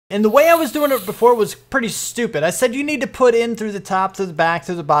And the way I was doing it before was pretty stupid. I said you need to put in through the top, through the back,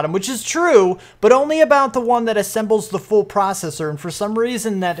 through the bottom, which is true, but only about the one that assembles the full processor, and for some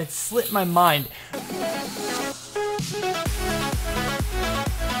reason that it slipped my mind.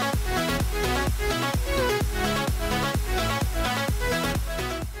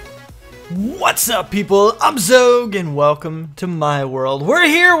 What's up, people? I'm Xogue, and welcome to my world. We're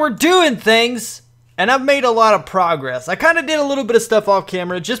here, we're doing things, and I've made a lot of progress. I kind of did a little bit of stuff off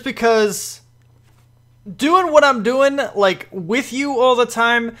camera just because doing what I'm doing, like, with you all the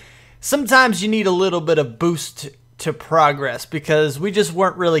time, sometimes you need a little bit of boost to progress because we just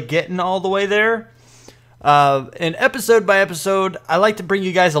weren't really getting all the way there. And episode by episode, I like to bring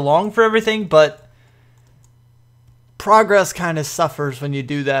you guys along for everything, but progress kind of suffers when you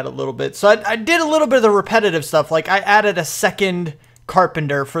do that a little bit. So I did a little bit of the repetitive stuff. Like I added a second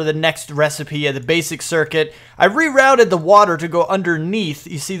carpenter for the next recipe of the basic circuit. I rerouted the water to go underneath.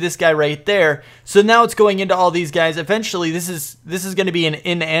 You see this guy right there. So now it's going into all these guys. Eventually, this is going to be an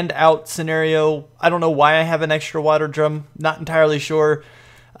in and out scenario. I don't know why I have an extra water drum. Not entirely sure.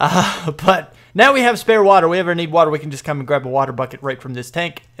 But now we have spare water. We ever need water, we can just come and grab a water bucket right from this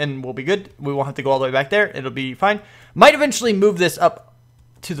tank, and we'll be good. We won't have to go all the way back there. It'll be fine. Might eventually move this up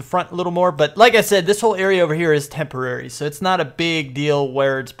to the front a little more, but like I said, this whole area over here is temporary, so it's not a big deal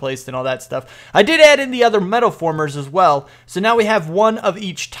where it's placed and all that stuff. I did add in the other metal formers as well, so now we have one of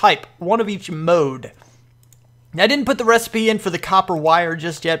each type, one of each mode. I didn't put the recipe in for the copper wire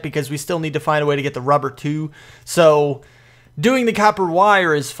just yet because we still need to find a way to get the rubber too, so doing the copper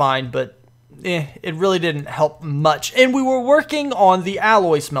wire is fine, but it really didn't help much. And we were working on the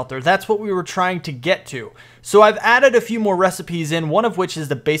alloy smelter. That's what we were trying to get to. So I've added a few more recipes in, one of which is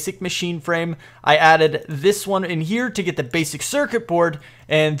the basic machine frame. I added this one in here to get the basic circuit board,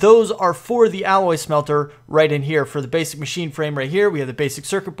 and those are for the alloy smelter right in here. For the basic machine frame right here, we have the basic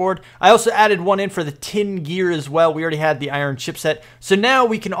circuit board. I also added one in for the tin gear as well. We already had the iron chipset. So now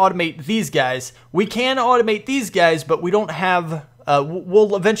we can automate these guys. We can automate these guys, but we don't have...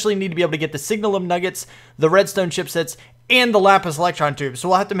 we'll eventually need to be able to get the signalum nuggets, the redstone chipsets, and the lapis electron tubes. So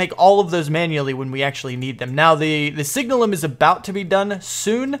we'll have to make all of those manually when we actually need them. Now, the signalum is about to be done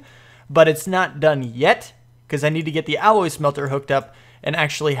soon, but it's not done yet because I need to get the alloy smelter hooked up and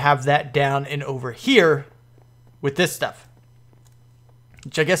actually have that down and over here with this stuff.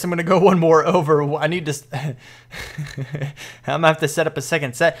 Which I guess I'm going to go one more over. I need to... I'm going to have to set up a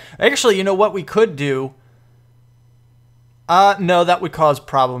second set. Actually, you know what we could do? No, that would cause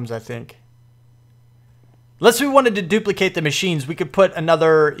problems, I think. Unless we wanted to duplicate the machines, we could put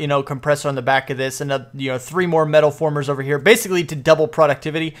another, compressor on the back of this, and, 3 more metal formers over here, basically to double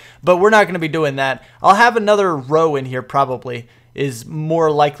productivity, but we're not going to be doing that. I'll have another row in here, probably, is more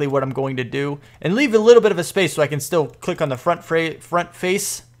likely what I'm going to do, and leave a little bit of a space so I can still click on the front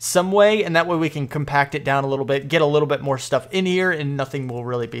face some way, and that way we can compact it down a little bit, get a little bit more stuff in here, and nothing will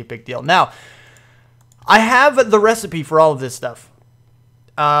really be a big deal. Now, I have the recipe for all of this stuff.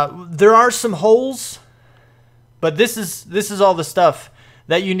 There are some holes, but this is all the stuff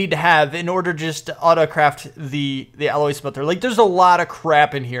that you need to have in order just to auto-craft the alloy smelter. Like, there's a lot of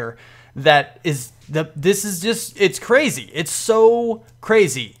crap in here that is... This is just... It's crazy. It's so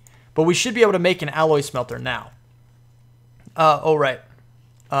crazy. But we should be able to make an alloy smelter now. Oh, right.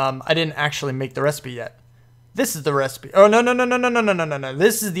 I didn't actually make the recipe yet. This is the recipe. Oh, no.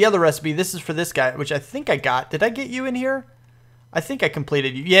 This is the other recipe. This is for this guy, which I think I got. Did I get you in here? I think I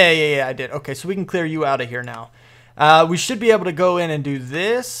completed you. Yeah, I did. Okay, so we can clear you out of here now. We should be able to go in and do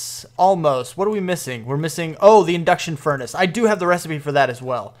this. Almost. What are we missing? We're missing... Oh, the induction furnace. I do have the recipe for that as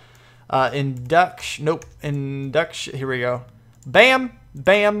well. Induction... Nope. Induction... Here we go. Bam,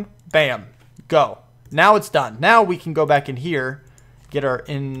 bam, bam. Go. Now it's done. Now we can go back in here... Get our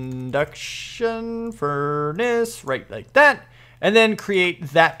induction furnace right like that, and then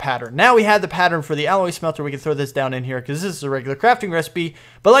create that pattern. Now we have the pattern for the alloy smelter. We can throw this down in here because this is a regular crafting recipe.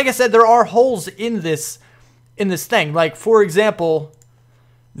 But like I said, there are holes in this thing. Like, for example,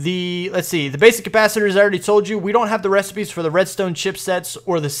 let's see, the basic capacitors, I already told you. We don't have the recipes for the redstone chipsets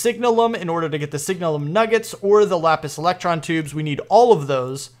or the signalum in order to get the signalum nuggets or the lapis electron tubes. We need all of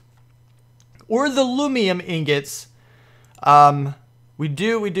those. Or the lumium ingots. We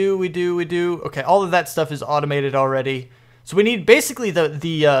do. Okay, all of that stuff is automated already. So we need basically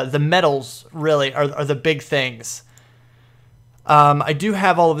the metals, really, are the big things. I do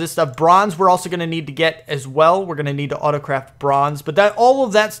have all of this stuff. Bronze we're also going to need to get as well. We're going to need to autocraft bronze. But all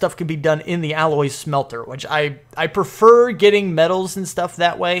of that stuff can be done in the alloy smelter, which I prefer getting metals and stuff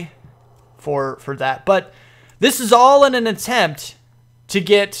that way for that. But this is all in an attempt to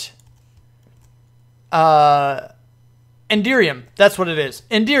get... Enderium, that's what it is.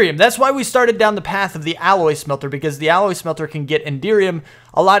 Enderium, that's why we started down the path of the alloy smelter, because the alloy smelter can get Enderium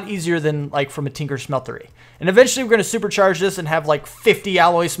a lot easier than like from a Tinker Smeltery. And eventually we're going to supercharge this and have like 50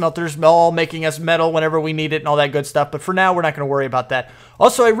 alloy smelters all making us metal whenever we need it and all that good stuff. But for now, we're not going to worry about that.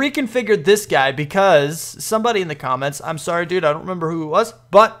 Also, I reconfigured this guy because somebody in the comments, I'm sorry dude, I don't remember who it was,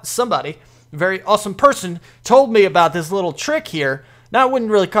 but somebody, a very awesome person, told me about this little trick here. Now, I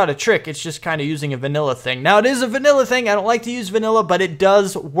wouldn't really call it a trick. It's just kind of using a vanilla thing. Now, it is a vanilla thing. I don't like to use vanilla, but it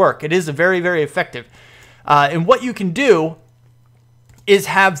does work. It is very, very effective. And what you can do is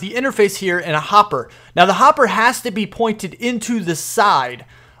have the interface here in a hopper. Now, the hopper has to be pointed into the side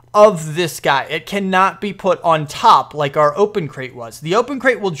of this guy. It cannot be put on top like our open crate was. The open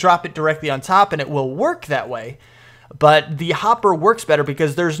crate will drop it directly on top, and it will work that way. But the hopper works better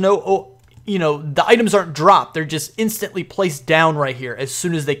because there's no... you know, the items aren't dropped. They're just instantly placed down right here as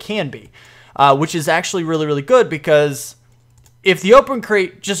soon as they can be, which is actually really, really good because if the open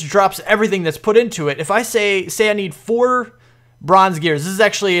crate just drops everything that's put into it, if I say I need 4 bronze gears, this is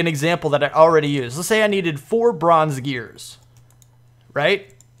actually an example that I already used. Let's say I needed 4 bronze gears,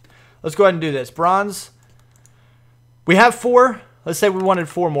 right? Let's go ahead and do this. Bronze. We have 4. Let's say we wanted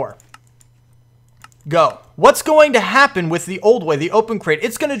 4 more. Go. What's going to happen with the old way, the open crate?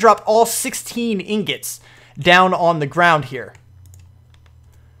 It's going to drop all 16 ingots down on the ground here.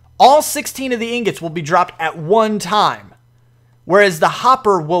 All 16 of the ingots will be dropped at one time, whereas the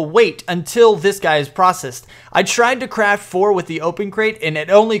hopper will wait until this guy is processed. I tried to craft 4 with the open crate, and it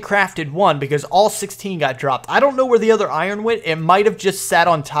only crafted 1 because all 16 got dropped. I don't know where the other iron went. It might have just sat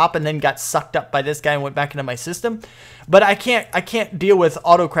on top and then got sucked up by this guy and went back into my system. But I can't deal with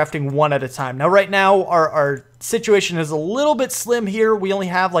auto crafting 1 at a time. Now, right now, our situation is a little bit slim here. We only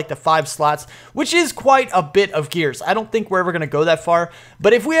have like the 5 slots, which is quite a bit of gears. I don't think we're ever going to go that far.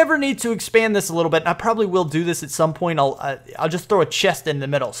 But if we ever need to expand this a little bit, and I probably will do this at some point, I'll just throw a chest in the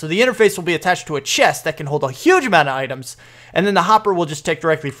middle. So the interface will be attached to a chest that can hold a huge amount of items. And then the hopper will just take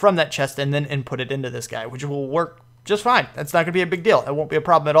directly from that chest and then input it into this guy, which will work just fine. That's not going to be a big deal. It won't be a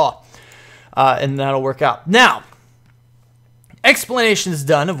problem at all. And that'll work out. Now, explanation is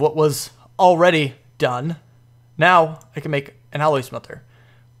done of what was already done. Now I can make an alloy smelter.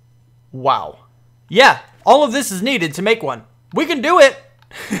 Wow. Yeah, all of this is needed to make one. We can do it.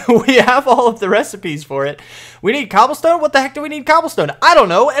 We have all of the recipes for it. We need cobblestone? What the heck do we need cobblestone? I don't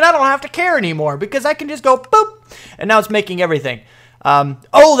know, and I don't have to care anymore because I can just go boop, and now it's making everything.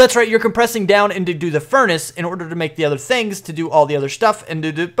 Oh, that's right, you're compressing down and to do the furnace in order to make the other things, to do all the other stuff, and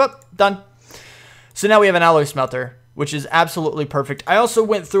do boop, done. So now we have an alloy smelter, which is absolutely perfect. I also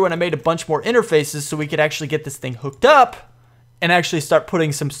went through and I made a bunch more interfaces so we could actually get this thing hooked up and actually start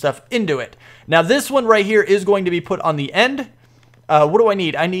putting some stuff into it. Now, this one right here is going to be put on the end. What do I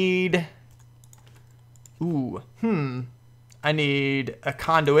need? I need... I need a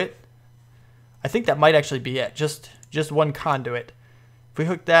conduit. I think that might actually be it. Just one conduit. If we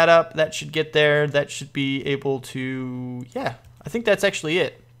hook that up, that should get there. That should be able to... Yeah, I think that's actually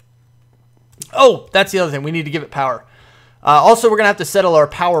it. Oh, that's the other thing. We need to give it power. Also, we're going to have to settle our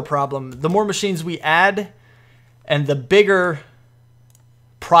power problem. The more machines we add and the bigger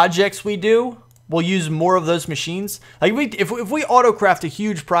projects we do, we'll use more of those machines. Like if we auto-craft a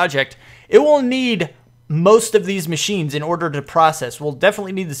huge project, it will need most of these machines in order to process. We'll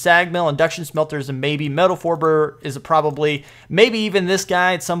definitely need the sag mill, induction smelters, and maybe metal forber is probably, maybe even this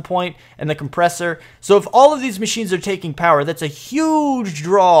guy at some point, and the compressor. So if all of these machines are taking power, that's a huge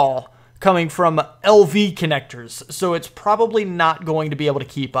draw coming from LV connectors, so it's probably not going to be able to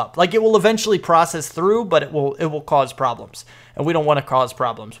keep up. Like, it will eventually process through, but it will cause problems, and we don't want to cause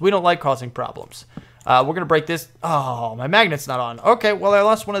problems. We don't like causing problems. We're gonna break this. Oh, my magnet's not on. Okay, well, I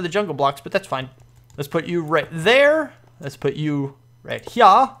lost one of the jungle blocks, but that's fine. Let's put you right there. Let's put you right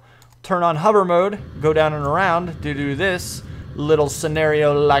here. Turn on hover mode. Go down and around to do this little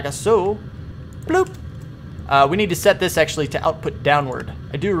scenario like so. Bloop. We need to set this actually to output downward.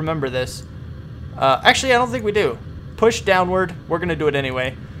 I do remember this. Actually, I don't think we do. Push downward. We're going to do it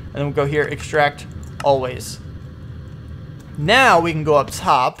anyway. And then we'll go here, extract always. Now we can go up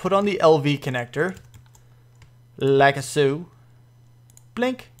top, put on the LV connector. Like so.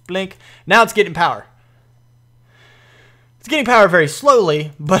 Blink, blink. Now it's getting power. It's getting power very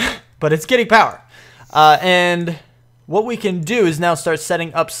slowly, but it's getting power. And what we can do is now start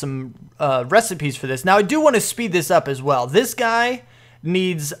setting up some recipes for this. Now, I do want to speed this up as well. This guy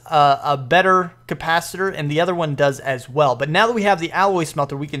needs a better capacitor, and the other one does as well. But now that we have the alloy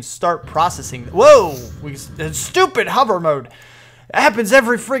smelter, we can start processing. Whoa! Stupid hover mode. It happens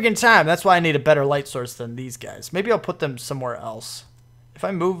every friggin' time. That's why I need a better light source than these guys. Maybe I'll put them somewhere else. If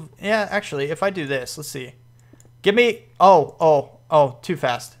I move... Yeah, actually, if I do this, let's see. Give me... Oh, too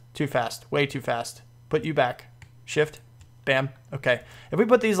fast. Too fast. Way too fast. Put you back. Shift. Bam. Okay. If we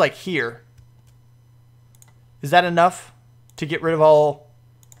put these like here, is that enough to get rid of all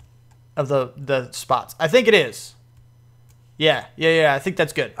of the spots? I think it is. Yeah. I think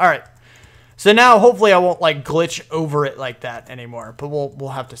that's good. All right. So now hopefully I won't like glitch over it like that anymore, but we'll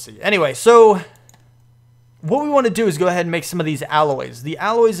have to see. Anyway, so what we want to do is go ahead and make some of these alloys. The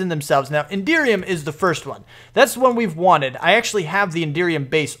alloys in themselves. Now, Enderium is the first one. That's the one we've wanted. I actually have the Enderium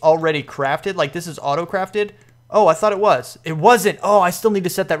base already crafted. Like, this is auto-crafted. Oh, I thought it was. It wasn't. Oh, I still need to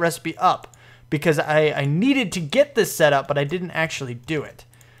set that recipe up because I needed to get this set up, but I didn't actually do it.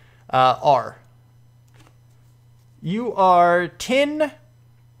 R. You are tin,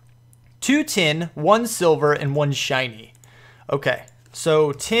 2 tin, 1 silver, and 1 shiny. Okay,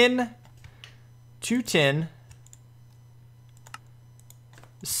 so tin... 2 tin,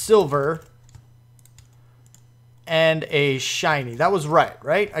 silver, and a shiny. That was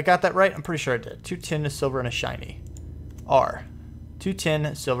right? I got that right? I'm pretty sure I did. 2 tin, a silver, and a shiny. R. 2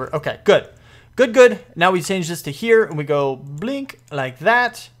 tin, silver. Okay, good. Good. Now we change this to here, and we go blink like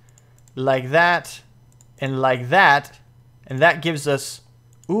that, and like that. And that gives us...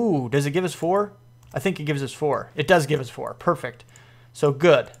 Ooh, does it give us 4? I think it gives us 4. It does give us 4. Perfect. So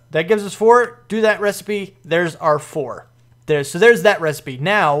good. That gives us 4. Do that recipe. There's our 4. So there's that recipe.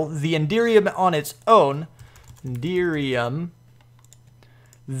 Now, the Enderium on its own. Enderium.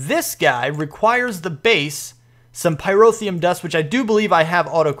 This guy requires the base, some pyrotheum dust, which I do believe I have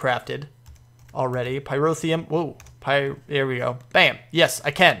auto-crafted already. Pyrotheum. Whoa. There we go. Bam. Yes,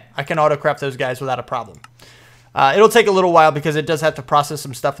 I can. I can auto-craft those guys without a problem. It'll take a little while because it does have to process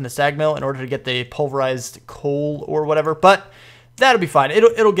some stuff in the sag mill in order to get the pulverized coal or whatever. But... that'll be fine.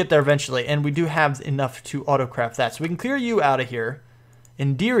 It'll get there eventually, and we do have enough to auto-craft that. So we can clear you out of here.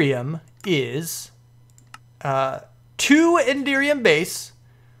 Enderium is 2 Enderium base,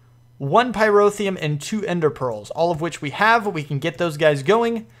 1 pyrotheum, and 2 ender pearls, all of which we have. We can get those guys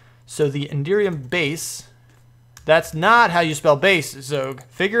going. So the Enderium base, that's not how you spell base, Xogue.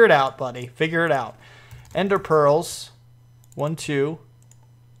 Figure it out, buddy. Figure it out. Ender pearls, 1, 2,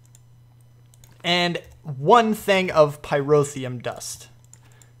 and 1 thing of pyrotheum dust.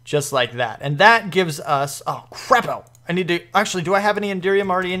 Just like that. And that gives us... Oh, crapo! I need to... Actually, do I have any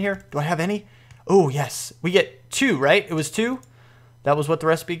Enderium already in here? Do I have any? Oh, yes. We get 2, right? It was 2? That was what the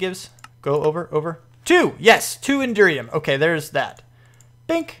recipe gives? Go over. 2! Yes! 2 Enderium. Okay, there's that.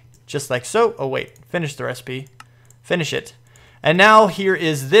 Bink! Just like so. Oh, wait. Finish the recipe. Finish it. And now here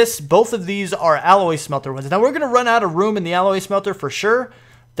is this. Both of these are alloy smelter ones. Now, we're going to run out of room in the alloy smelter for sure.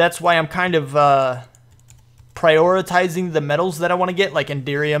 That's why I'm kind of... prioritizing the metals that I want to get, like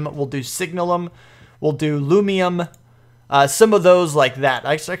Enderium. We'll do Signalum. We'll do Lumium. Some of those like that.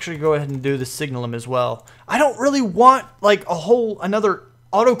 I should actually go ahead and do the Signalum as well. I don't really want like another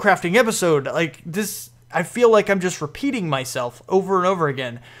auto-crafting episode. Like this, I feel like I'm just repeating myself over and over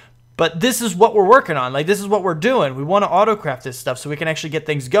again. But this is what we're working on. Like this is what we're doing. We want to auto-craft this stuff so we can actually get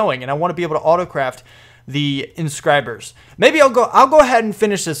things going. And I want to be able to auto-craft the inscribers. Maybe I'll go ahead and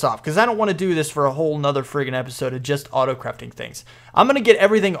finish this off because I don't want to do this for a whole nother friggin' episode of just auto-crafting things. I'm going to get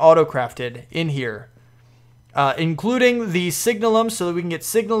everything auto-crafted in here, including the Signalum so that we can get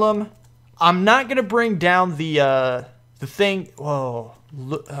Signalum. I'm not going to bring down the thing. Whoa.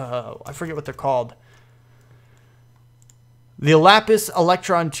 I forget what they're called. The Lapis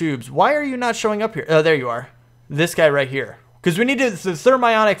Electron Tubes. Why are you not showing up here? Oh, there you are. This guy right here. Because we need the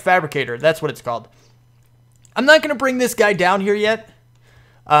Thermionic Fabricator. That's what it's called. I'm not going to bring this guy down here yet.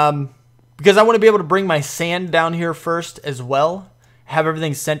 Because I want to be able to bring my sand down here first as well. Have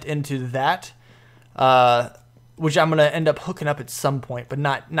everything sent into that. Which I'm going to end up hooking up at some point. But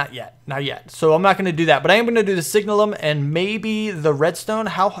not yet. Not yet. So I'm not going to do that. But I am going to do the Signalum and maybe the redstone.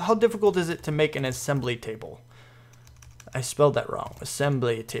 How difficult is it to make an assembly table? I spelled that wrong.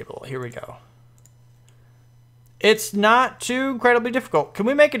 Assembly table. Here we go. It's not too incredibly difficult. Can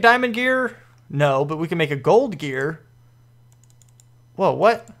we make a diamond gear? No, but we can make a gold gear. Whoa,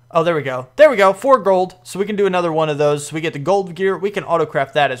 what? Oh, there we go. There we go. 4 gold. So we can do another one of those. So we get the gold gear. We can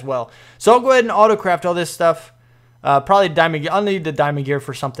auto-craft that as well. So I'll go ahead and auto-craft all this stuff. Probably diamond gear. I'll need the diamond gear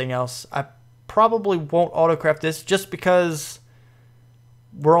for something else. I probably won't auto-craft this just because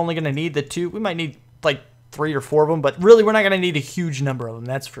we're only going to need the 2. We might need like 3 or 4 of them, but really we're not going to need a huge number of them.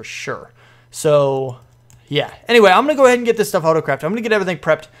 That's for sure. So, yeah. Anyway, I'm going to go ahead and get this stuff auto-crafted. I'm going to get everything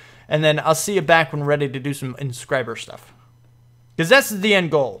prepped, and then I'll see you back when we're ready to do some inscriber stuff. Because that's the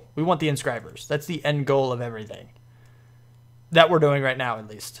end goal. We want the inscribers. That's the end goal of everything. That we're doing right now, at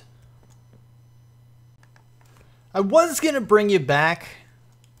least. I was going to bring you back,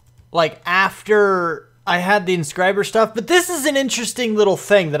 like, after I had the inscriber stuff, but this is an interesting little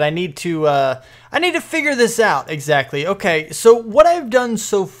thing that I need to figure this out exactly. Okay, so what I've done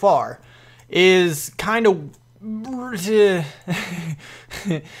so far is kind of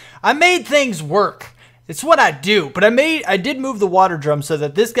I made things work. It's what I do, but I did move the water drum so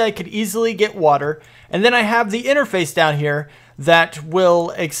that this guy could easily get water, and then I have the interface down here that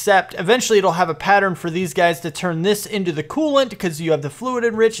will accept, eventually it'll have a pattern for these guys to turn this into the coolant because you have the fluid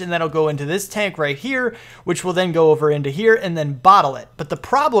enriched, and that'll go into this tank right here, which will then go over into here and then bottle it. But the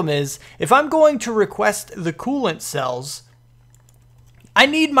problem is, if I'm going to request the coolant cells, I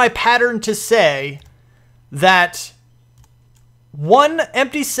need my pattern to say that 1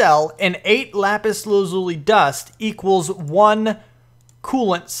 empty cell and 8 lapis lazuli dust equals 1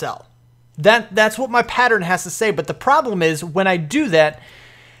 coolant cell. That's what my pattern has to say, but the problem is when I do that,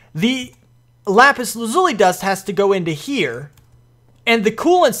 the lapis lazuli dust has to go into here, and the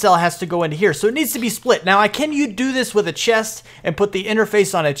coolant cell has to go into here, so it needs to be split. Now, can you do this with a chest and put the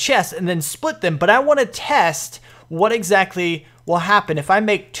interface on a chest and then split them? But I want to test what exactly will happen if I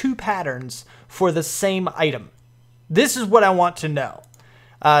make 2 patterns for the same item. This is what I want to know.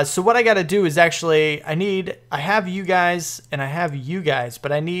 So what I got to do is actually, I have you guys and I have you guys,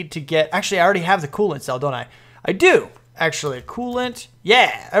 but I need to get, actually I already have the coolant cell, don't I? I do, actually. Coolant,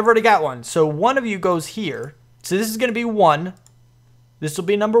 yeah, I've already got one. So one of you goes here. So this is going to be 1. This will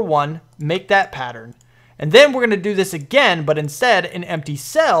be number 1. Make that pattern. And then we're going to do this again, but instead an empty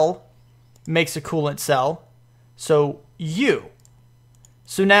cell makes a coolant cell. So you.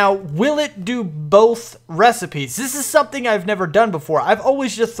 So now, will it do both recipes? This is something I've never done before. I've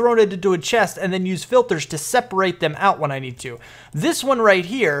always just thrown it into a chest and then used filters to separate them out when I need to. This one right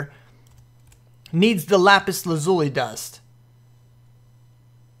here needs the lapis lazuli dust.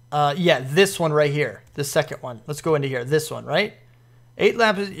 Yeah, this one right here. The second one. Let's go into here. This one, right? 8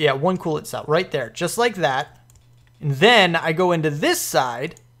 lapis, yeah, 1 coolant cell. Right there, just like that. And then I go into this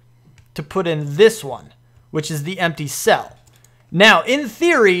side to put in this one, which is the empty cell. Now, in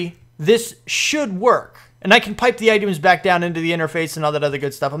theory, this should work. And I can pipe the items back down into the interface and all that other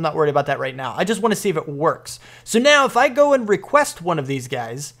good stuff. I'm not worried about that right now. I just want to see if it works. So now, if I go and request one of these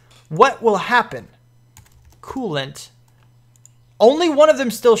guys, what will happen? Coolant. Only one of them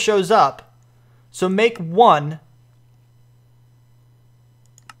still shows up. So make 1.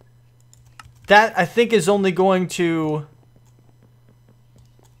 That, I think, is only going to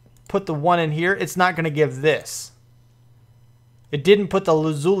put the 1 in here. It's not going to give this. It didn't put the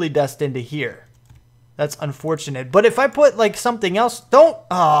lazuli dust into here. That's unfortunate. But if I put like something else, don't.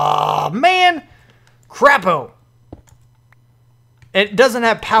 Oh man, crapo. It doesn't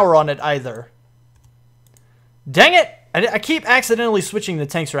have power on it either. Dang it! I keep accidentally switching the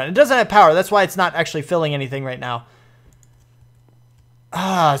tanks around. It doesn't have power. That's why it's not actually filling anything right now.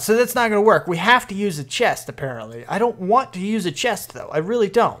 So that's not going to work. We have to use a chest apparently. I don't want to use a chest though. I really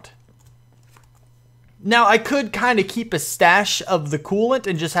don't. Now, I could kind of keep a stash of the coolant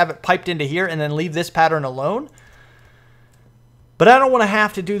and just have it piped into here and then leave this pattern alone. But I don't want to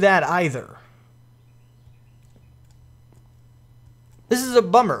have to do that either. This is a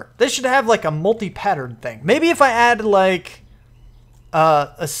bummer. They should have like a multi-pattern thing. Maybe if I add like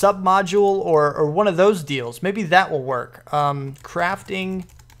a sub-module or one of those deals, maybe that will work. Crafting.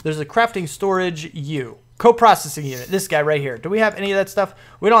 There's a crafting storage U. Co-processing unit, this guy right here. Do we have any of that stuff?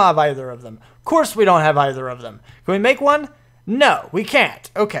 We don't have either of them. Of course we don't have either of them. Can we make one? No, we can't.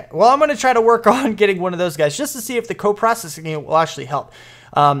 Okay, well I'm going to try to work on getting one of those guys just to see if the co-processing unit will actually help.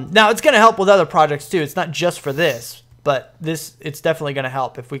 Now it's going to help with other projects too. It's not just for this, but it's definitely going to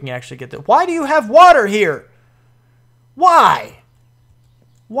help if we can actually get that. Why do you have water here? Why?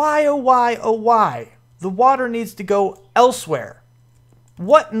 Why, oh why, oh why? The water needs to go elsewhere.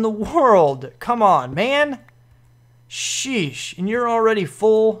 What in the world? Come on, man. Sheesh. And you're already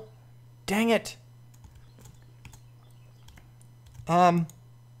full. Dang it. I'll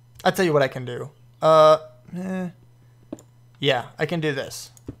tell you what I can do. Yeah, I can do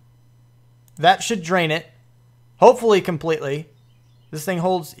this. That should drain it. Hopefully completely. This thing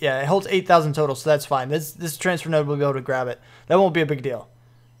holds, yeah, it holds 8,000 total, so that's fine. This transfer node will be able to grab it. That won't be a big deal.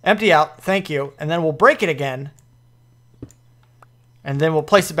 Empty out. Thank you. And then we'll break it again. And then we'll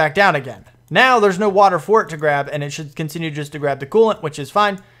place it back down again. Now there's no water for it to grab, and it should continue just to grab the coolant, which is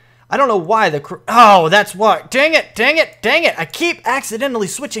fine. I don't know why oh, that's what. Dang it, dang it, dang it. I keep accidentally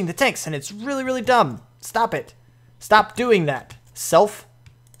switching the tanks, and it's really, really dumb. Stop it. Stop doing that. Self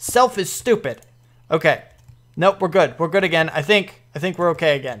is stupid. Okay. Nope, we're good. We're good again. I think we're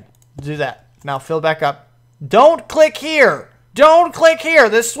okay again. Do that. Now fill back up. Don't click here. Don't click here.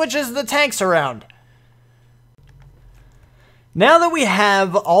 This switches the tanks around. Now that we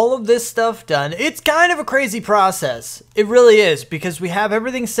have all of this stuff done, it's kind of a crazy process. It really is, because we have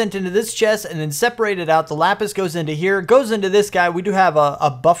everything sent into this chest and then separated out. The lapis goes into here, goes into this guy. We do have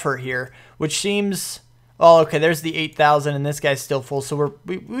a buffer here, which seems... Oh, okay, there's the 8,000, and this guy's still full, so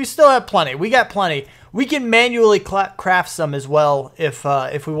we still have plenty. We got plenty. We can manually craft some as well if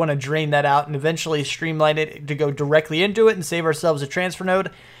we want to drain that out and eventually streamline it to go directly into it and save ourselves a transfer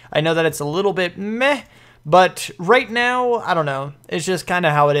node. I know that it's a little bit meh, but right now, I don't know. It's just kind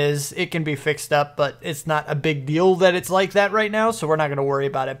of how it is. It can be fixed up, but it's not a big deal that it's like that right now, so we're not going to worry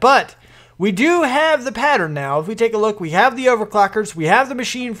about it. But we do have the pattern now. If we take a look, we have the overclockers, we have the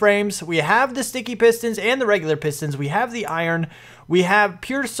machine frames, we have the sticky pistons and the regular pistons, we have the iron, we have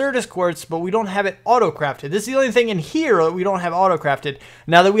pure Certus quartz, but we don't have it auto-crafted. This is the only thing in here that we don't have auto-crafted.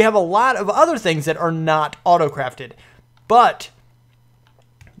 Now that we have a lot of other things that are not auto-crafted. But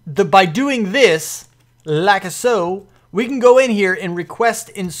by doing this, like so, we can go in here and request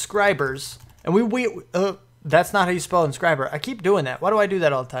inscribers. And that's not how you spell inscriber. I keep doing that. Why do I do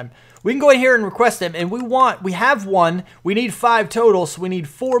that all the time? We can go in here and request them, and we have one. We need 5 total, so we need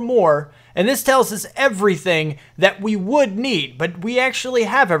 4 more. And this tells us everything that we would need, but we actually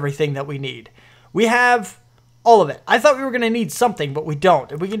have everything that we need. We have all of it. I thought we were going to need something, but we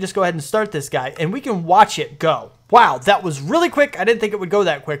don't. And we can just go ahead and start this guy, and we can watch it go. Wow, that was really quick. I didn't think it would go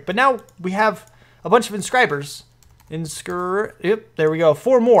that quick, but now we have a bunch of inscribers. Yep, there we go.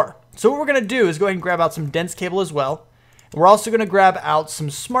 4 more. So what we're going to do is go ahead and grab out some dense cable as well. And we're also going to grab out some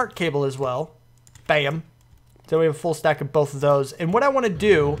smart cable as well. Bam. So we have a full stack of both of those. And what I want to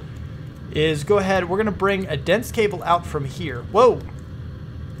do is go ahead. We're going to bring a dense cable out from here. Whoa.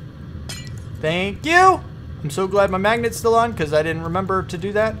 Thank you. I'm so glad my magnet's still on because I didn't remember to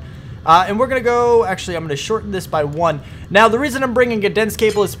do that. And we're going to go, actually, I'm going to shorten this by 1. Now, the reason I'm bringing a dense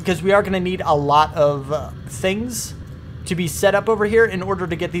cable is because we are going to need a lot of things to be set up over here in order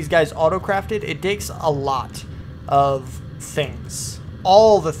to get these guys auto-crafted. It takes a lot of things.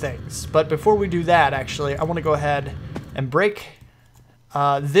 All the things. But before we do that, actually, I want to go ahead and break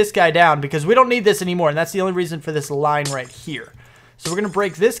this guy down because we don't need this anymore. And that's the only reason for this line right here. So we're going to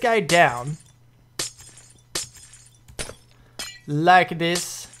break this guy down like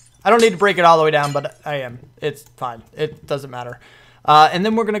this. I don't need to break it all the way down, but I am. It's fine. It doesn't matter. And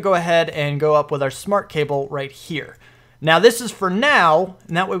then we're going to go ahead and go up with our smart cable right here. Now, this is for now,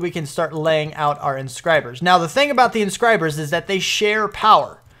 and that way we can start laying out our inscribers. Now, the thing about the inscribers is that they share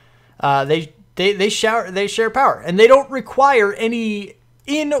power. They share power, and they don't require any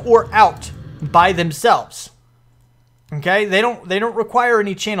in or out by themselves. Okay? They don't require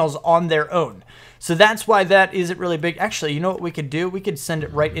any channels on their own. So that's why that isn't really big. Actually, you know what we could do? We could send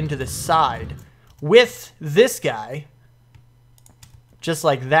it right into the side with this guy, just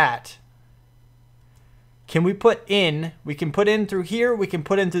like that. Can we put in? We can put in through here. We can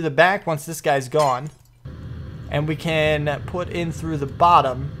put in through the back once this guy's gone. And we can put in through the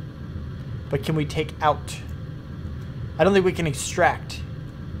bottom. But can we take out? I don't think we can extract.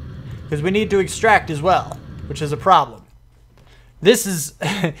 Because we need to extract as well, which is a problem. This is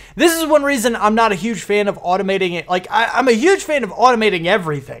one reason I'm not a huge fan of automating it. Like, I'm a huge fan of automating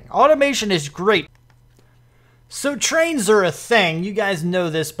everything. Automation is great. So trains are a thing. You guys know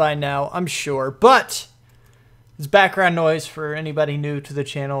this by now, I'm sure. But it's background noise for anybody new to the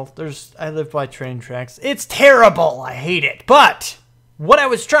channel. I live by train tracks. It's terrible. I hate it. But what I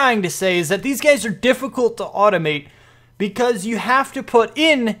was trying to say is that these guys are difficult to automate because you have to put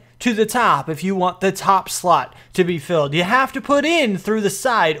in to the top if you want the top slot to be filled. You have to put in through the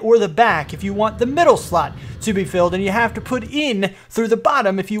side or the back if you want the middle slot to be filled. And you have to put in through the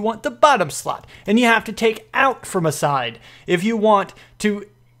bottom if you want the bottom slot. And you have to take out from a side if you want to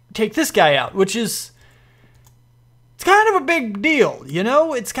take this guy out, which is... it's kind of a big deal, you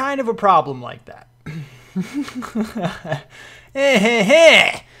know? It's kind of a problem like that.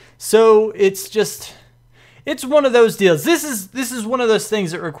 So it's just... it's one of those deals. This is one of those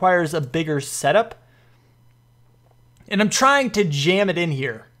things that requires a bigger setup. And I'm trying to jam it in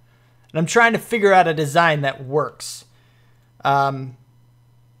here. And I'm trying to figure out a design that works. And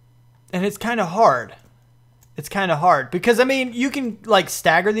it's kind of hard. It's kind of hard. Because, I mean, you can, like,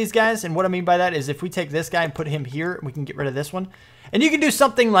 stagger these guys. And what I mean by that is if we take this guy and put him here, we can get rid of this one. And you can do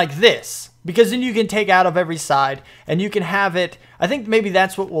something like this. Because then you can take out of every side. And you can have it... I think maybe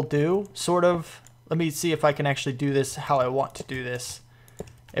that's what we'll do, sort of. Let me see if I can actually do this how I want to do this.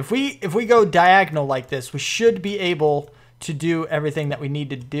 If we go diagonal like this, we should be able to do everything that we need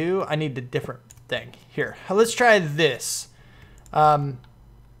to do. I need a different thing. Here, let's try this. No,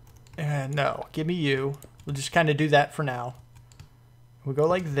 give me you. We'll just kind of do that for now. We'll go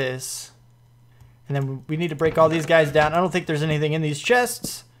like this. And then we need to break all these guys down. I don't think there's anything in these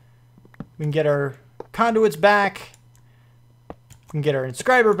chests. We can get our conduits back. We can get our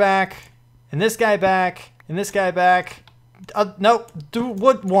inscriber back. And this guy back. And this guy back. Nope. Do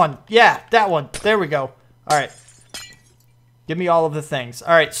what one? Yeah, that one. There we go. All right. Give me all of the things.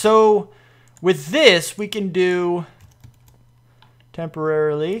 All right, so with this, we can do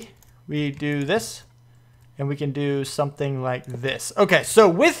temporarily. We do this. And we can do something like this. Okay, so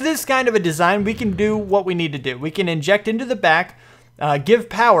with this kind of a design, we can do what we need to do. We can inject into the back, give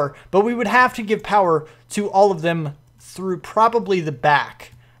power, but we would have to give power to all of them through probably the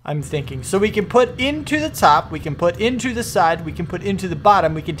back, I'm thinking. So we can put into the top, we can put into the side, we can put into the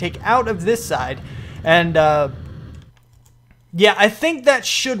bottom, we can take out of this side. And yeah, I think that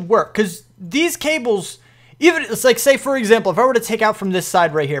should work, because these cables, even, it's like, say for example, if I were to take out from this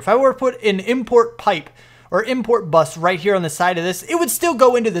side right here, if I were to put an import pipe or import bus right here on the side of this, it would still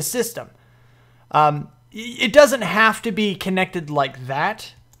go into the system. It doesn't have to be connected like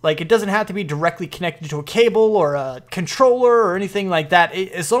that. Like, it doesn't have to be directly connected to a cable or a controller or anything like that.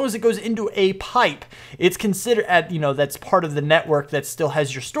 As long as it goes into a pipe, it's considered, you know, that's part of the network that still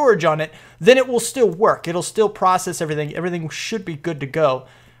has your storage on it, then it will still work. It'll still process everything. Everything should be good to go.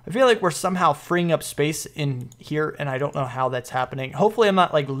 I feel like we're somehow freeing up space in here, and I don't know how that's happening. Hopefully I'm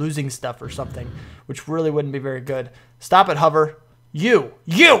not, like, losing stuff or something, which really wouldn't be very good. Stop it, Hover. You!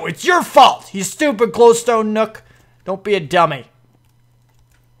 It's your fault, you stupid glowstone nook. Don't be a dummy.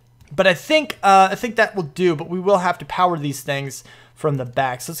 But I think that will do, but we will have to power these things from the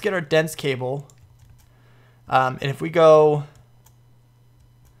back. So let's get our dense cable. And if we go...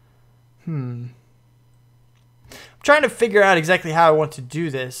 I'm trying to figure out exactly how I want to do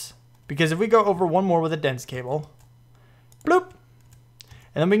this. Because if we go over one more with a dense cable, bloop,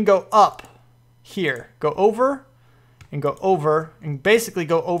 and then we can go up here, go over, and basically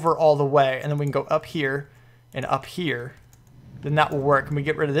go over all the way, and then we can go up here, then that will work. And we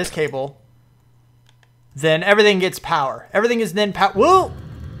get rid of this cable, then everything gets power. Everything is then power. Whoa!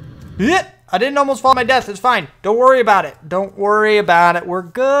 I didn't almost fall to my death. It's fine. Don't worry about it. Don't worry about it. We're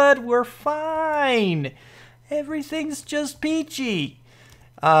good. We're fine. Everything's just peachy.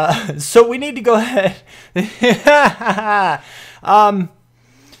 So we need to go ahead.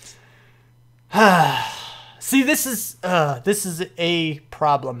 See, this is a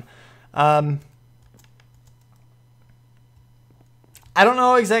problem. I don't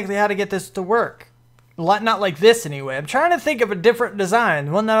know exactly how to get this to work. Not like this anyway. I'm trying to think of a different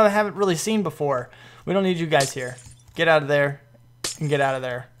design, one that I haven't really seen before. We don't need you guys here. Get out of there and get out of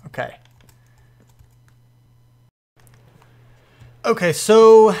there. Okay. Okay,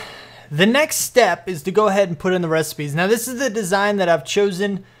 so the next step is to go ahead and put in the recipes. Now this is the design that I've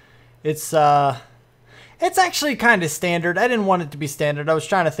chosen. It's actually kind of standard. I didn't want it to be standard. I was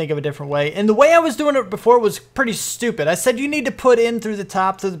trying to think of a different way. And the way I was doing it before was pretty stupid. I said you need to put in through the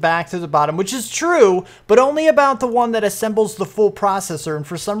top, through the back, through the bottom, which is true, but only about the one that assembles the full processor. And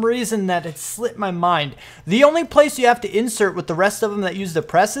for some reason that it slipped my mind. The only place you have to insert with the rest of them that use the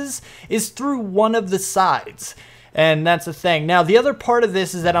presses is through one of the sides. And that's the thing. Now, the other part of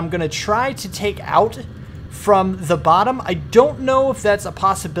this is that I'm going to try to take out from the bottom. I don't know if that's a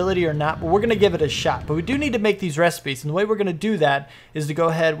possibility or not, but we're going to give it a shot. But we do need to make these recipes, and the way we're going to do that is to go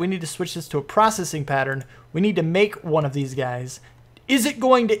ahead. We need to switch this to a processing pattern. We need to make one of these guys. Is it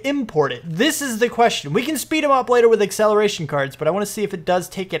going to import it? This is the question. We can speed them up later with acceleration cards, but I want to see if it does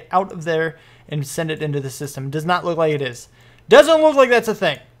take it out of there and send it into the system. Does not look like it is. Doesn't look like that's a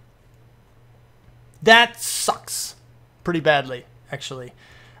thing. That sucks pretty badly, actually.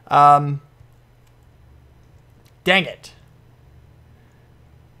 Dang it.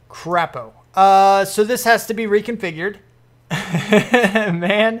 Crapo. So this has to be reconfigured.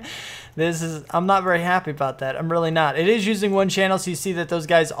 Man, I'm not very happy about that. I'm really not. It is using one channel, so you see that those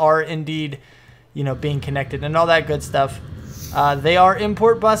guys are indeed, you know, being connected and all that good stuff. They are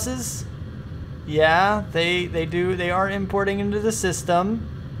import buses. Yeah, they are importing into the system.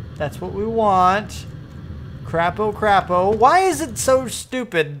 That's what we want. Crapo. Why is it so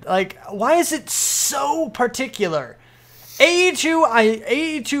stupid? Like, why is it so particular?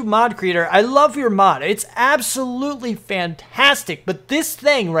 AE2 mod creator, I love your mod. It's absolutely fantastic. But this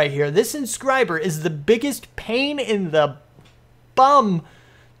thing right here, this inscriber, is the biggest pain in the bum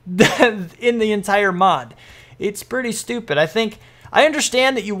in the entire mod. It's pretty stupid. I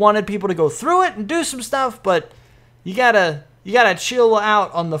understand that you wanted people to go through it and do some stuff, but you gotta you gotta chill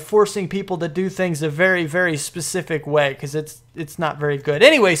out on the forcing people to do things a very, very specific way, because it's not very good.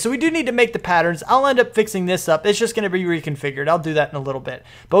 Anyway, so we do need to make the patterns. I'll end up fixing this up. It's just gonna be reconfigured. I'll do that in a little bit.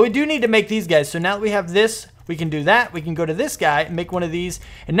 But we do need to make these guys. So now that we have this, we can do that. We can go to this guy and make one of these.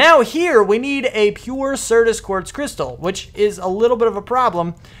 And now here we need a pure Certus quartz crystal, which is a little bit of a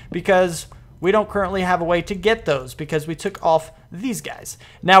problem because we don't currently have a way to get those because we took off these guys.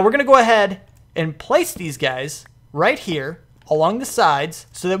 Now we're gonna go ahead and place these guys right here along the sides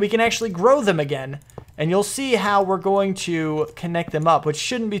so that we can actually grow them again. And you'll see how we're going to connect them up, which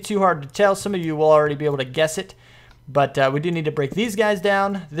shouldn't be too hard to tell. Some of you will already be able to guess it. But we do need to break these guys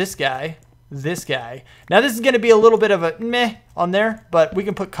down, this guy, this guy. Now this is going to be a little bit of a meh on there, but we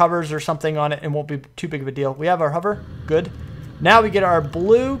can put covers or something on it and won't be too big of a deal. We have our hover, good. Now we get our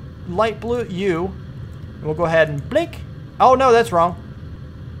blue, light blue U, and we'll go ahead and blink. Oh no, that's wrong.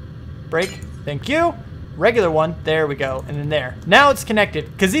 Break, thank you. Regular one, there we go, and then there. Now it's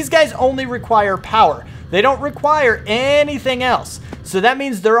connected, because these guys only require power. They don't require anything else. So that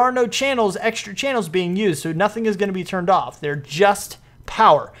means there are no channels, extra channels being used, so nothing is going to be turned off. They're just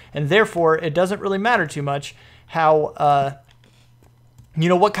power, and therefore it doesn't really matter too much how, you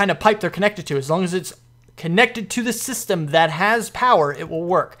know, what kind of pipe they're connected to. As long as it's connected to the system that has power, it will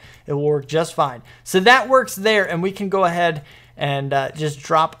work. It will work just fine. So that works there, and we can go ahead and just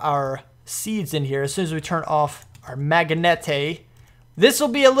drop our seeds in here as soon as we turn off our magnete. This will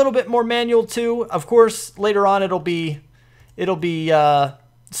be a little bit more manual too. Of course, later on it'll be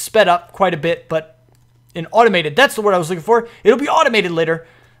sped up quite a bit, but in automated, that's the word I was looking for. It'll be automated later.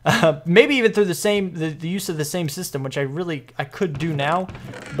 Maybe even through the use of the same system, which I could do now,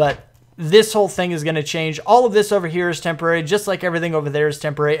 but this whole thing is going to change. All of this over here is temporary, just like everything over there is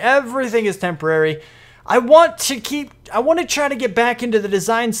temporary. Everything is temporary. I want to try to get back into the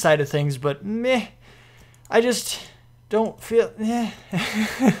design side of things, but meh, I just don't feel,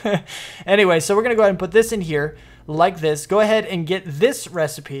 Anyway, so we're going to go ahead and put this in here like this. Go ahead and get this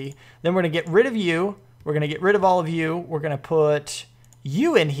recipe. Then we're going to get rid of you. We're going to get rid of all of you. We're going to put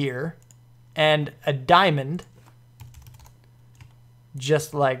you in here and a diamond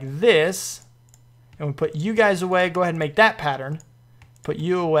just like this. And we put you guys away. Go ahead and make that pattern. Put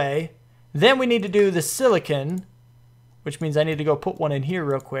you away. Then we need to do the silicon, which means I need to go put one in here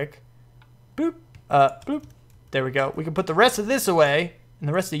real quick. Boop, boop. There we go. We can put the rest of this away and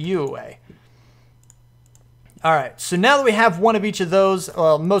the rest of you away. All right, so now that we have one of each of those,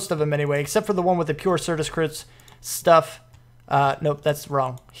 well, most of them anyway, except for the one with the pure Certus crits stuff. Nope, that's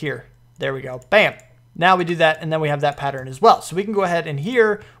wrong. Here. There we go. Bam. Now we do that, and then we have that pattern as well. So we can go ahead and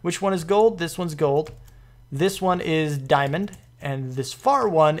here, which one is gold? This one's gold. This one is diamond. And this far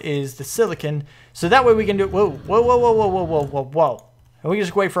one is the silicon. So that way we can do, whoa, whoa, whoa, whoa, whoa, whoa, whoa, whoa, whoa. And we can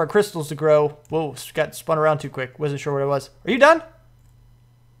just wait for our crystals to grow. Whoa, got spun around too quick. Wasn't sure what it was. Are you done?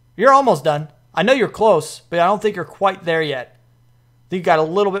 You're almost done. I know you're close, but I don't think you're quite there yet. I think you got a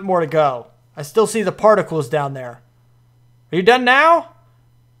little bit more to go. I still see the particles down there. Are you done now?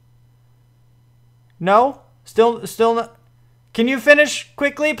 No? Still not? Can you finish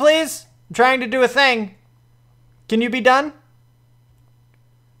quickly, please? I'm trying to do a thing. Can you be done?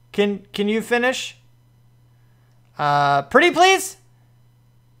 Can you finish? Pretty please?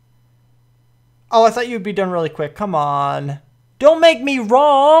 Oh, I thought you'd be done really quick. Come on. Don't make me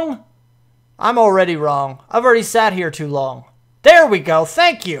wrong. I'm already wrong. I've already sat here too long. There we go.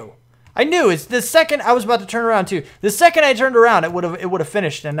 Thank you. I knew it's the second I was about to turn around too. The second I turned around, it would have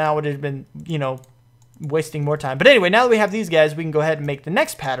finished, and now it would have been, you know, wasting more time. But anyway, now that we have these guys, we can go ahead and make the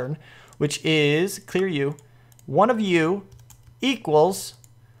next pattern, which is clear you. One of you equals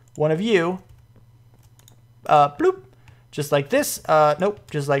one of you, bloop, just like this, nope,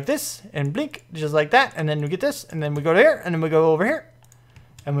 just like this, and blink, just like that, and then we get this, and then we go to here, and then we go over here,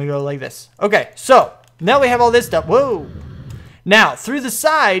 and we go like this. Okay, so now we have all this stuff. Whoa. Now, through the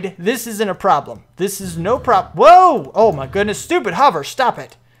side, this isn't a problem. This is no problem. Whoa! Oh my goodness, stupid hover, stop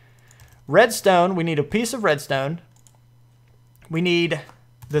it. Redstone, we need a piece of redstone. We need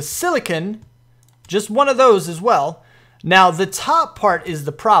the silicon, just one of those as well. Now, the top part is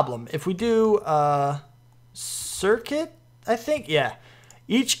the problem. If we do circuit, I think, yeah.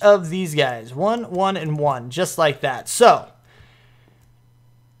 Each of these guys, 1, 1, and 1, just like that. So,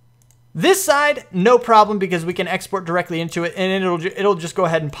 this side, no problem because we can export directly into it, and it'll just go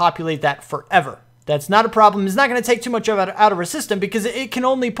ahead and populate that forever. That's not a problem. It's not going to take too much of it out of our system because it can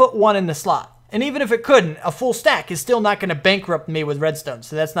only put one in the slot. And even if it couldn't, a full stack is still not going to bankrupt me with redstone,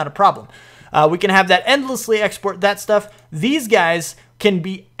 so that's not a problem. We can have that endlessly export that stuff. These guys can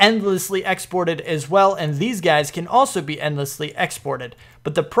be endlessly exported as well, and these guys can also be endlessly exported.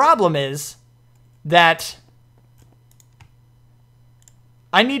 But the problem is that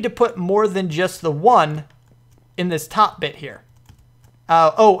I need to put more than just the one in this top bit here.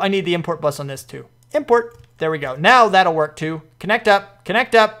 Oh, I need the import bus on this too. Import. There we go. Now that'll work too. Connect up.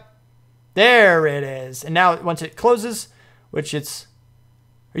 Connect up. There it is. And now once it closes, which it's...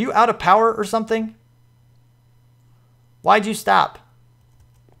 Are you out of power or something? Why'd you stop?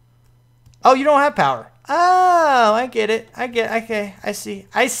 Oh, you don't have power. Oh, I get it. Okay, I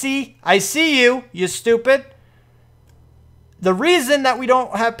see you, you stupid. The reason that we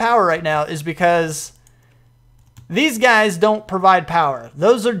don't have power right now is because these guys don't provide power.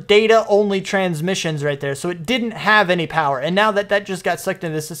 Those are data-only transmissions right there, so it didn't have any power. And now that just got sucked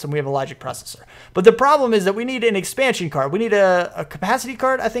into the system, we have a logic processor. But the problem is that we need an expansion card. We need a capacity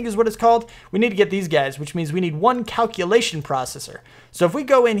card, I think is what it's called. We need to get these guys, which means we need one calculation processor. So if we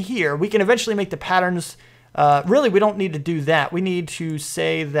go in here, we can eventually make the patterns. Really, we don't need to do that. We need to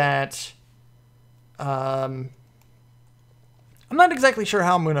say that... I'm not exactly sure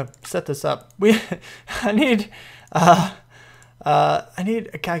how I'm going to set this up. I need a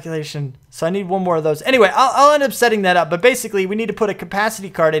calculation, so I need one more of those. Anyway, I'll end up setting that up, but basically we need to put a capacity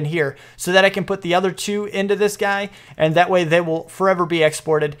card in here so that I can put the other two into this guy, and that way they will forever be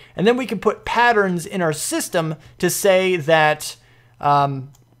exported. And then we can put patterns in our system to say that,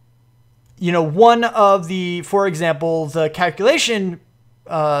 you know, one of the, for example, the calculation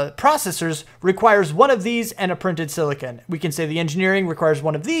processors requires one of these and a printed silicon. We can say the engineering requires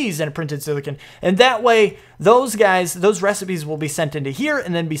one of these and a printed silicon. And that way, those guys, those recipes will be sent into here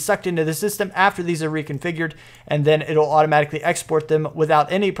and then be sucked into the system after these are reconfigured. And then it'll automatically export them without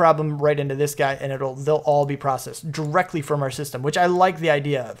any problem right into this guy. And they'll all be processed directly from our system, which I like the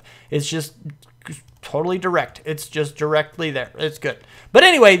idea of. It's just totally direct. It's just directly there. It's good. But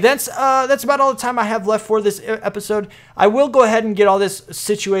anyway, that's about all the time I have left for this episode. I will go ahead and get all this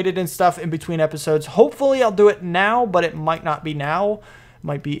situated and stuff in between episodes. Hopefully I'll do it now, but it might not be now. It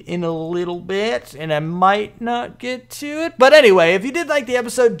might be in a little bit, and I might not get to it. But anyway, if you did like the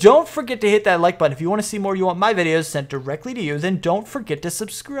episode, don't forget to hit that like button. If you want to see more, you want my videos sent directly to you, then don't forget to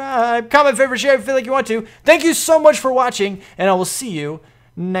subscribe. Comment, favorite, share if you feel like you want to. Thank you so much for watching, and I will see you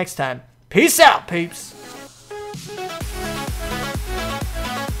next time. Peace out, peeps.